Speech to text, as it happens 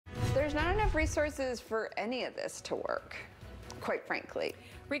there's not enough resources for any of this to work, quite frankly.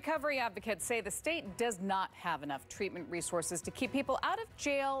 Recovery advocates say the state does not have enough treatment resources to keep people out of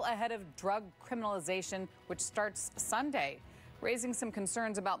jail ahead of drug criminalization, which starts Sunday, raising some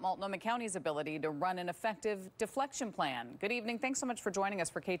concerns about Multnomah County's ability to run an effective deflection plan. Good evening. Thanks so much for joining us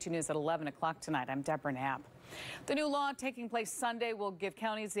for K2 News at 11 o'clock tonight. I'm Deborah Knapp. The new law taking place Sunday will give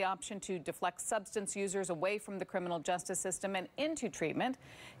counties the option to deflect substance users away from the criminal justice system and into treatment.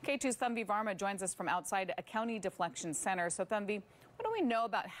 K2's Thanvi Varma joins us from outside a county deflection center. So Thanvi, what do we know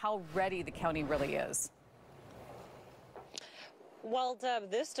about how ready the county really is? Well, Deb,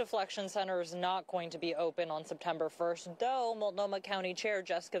 this deflection center is not going to be open on September 1st, though Multnomah County Chair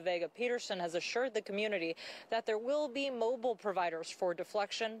Jessica Vega Peterson has assured the community that there will be mobile providers for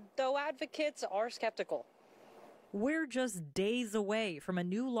deflection, though advocates are skeptical. We're just days away from a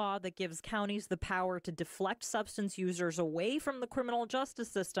new law that gives counties the power to deflect substance users away from the criminal justice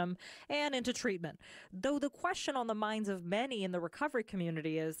system and into treatment. Though the question on the minds of many in the recovery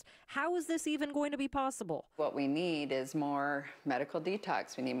community is, how is this even going to be possible? What we need is more medical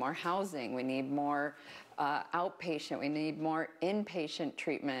detox. We need more housing. We need more outpatient. We need more inpatient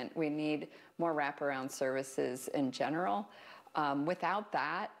treatment. We need more wraparound services in general. Without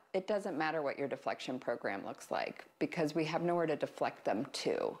that, it doesn't matter what your deflection program looks like because we have nowhere to deflect them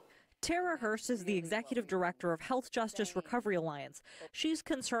to. Tara Hurst is the executive director of Health Justice Recovery Alliance. She's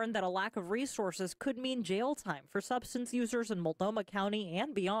concerned that a lack of resources could mean jail time for substance users in Multnomah County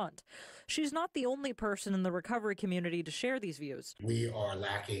and beyond. She's not the only person in the recovery community to share these views. We are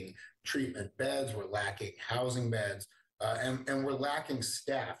lacking treatment beds, we're lacking housing beds, and we're lacking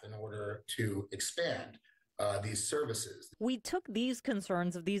staff in order to expand these services. We took these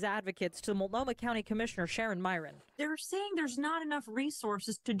concerns of these advocates to Multnomah County Commissioner Sharon Myron. They're saying there's not enough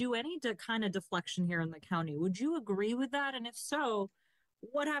resources to do any kind of deflection here in the county. Would you agree with that? And if so,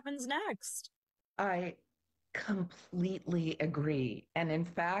 what happens next? I completely agree. And in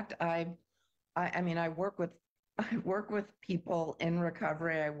fact, I work with people in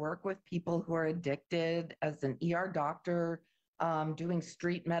recovery. I work with people who are addicted as an ER doctor. Doing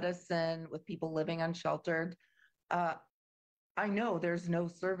street medicine with people living unsheltered. I know there's no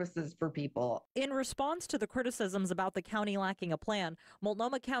services for people. In response to the criticisms about the county lacking a plan,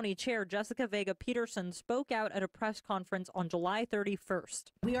 Multnomah County Chair Jessica Vega Peterson spoke out at a press conference on July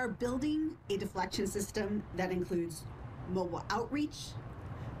 31st. We are building a deflection system that includes mobile outreach,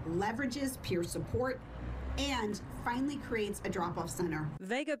 leverages peer support, and finally creates a drop-off center.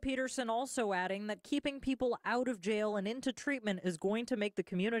 Vega Peterson also adding that keeping people out of jail and into treatment is going to make the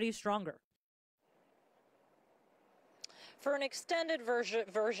community stronger. For an extended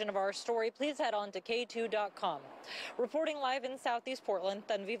version of our story, please head on to K2.com. Reporting live in Southeast Portland,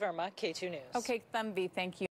 Thanvi Verma, K2 News. Okay, Thanvi, thank you.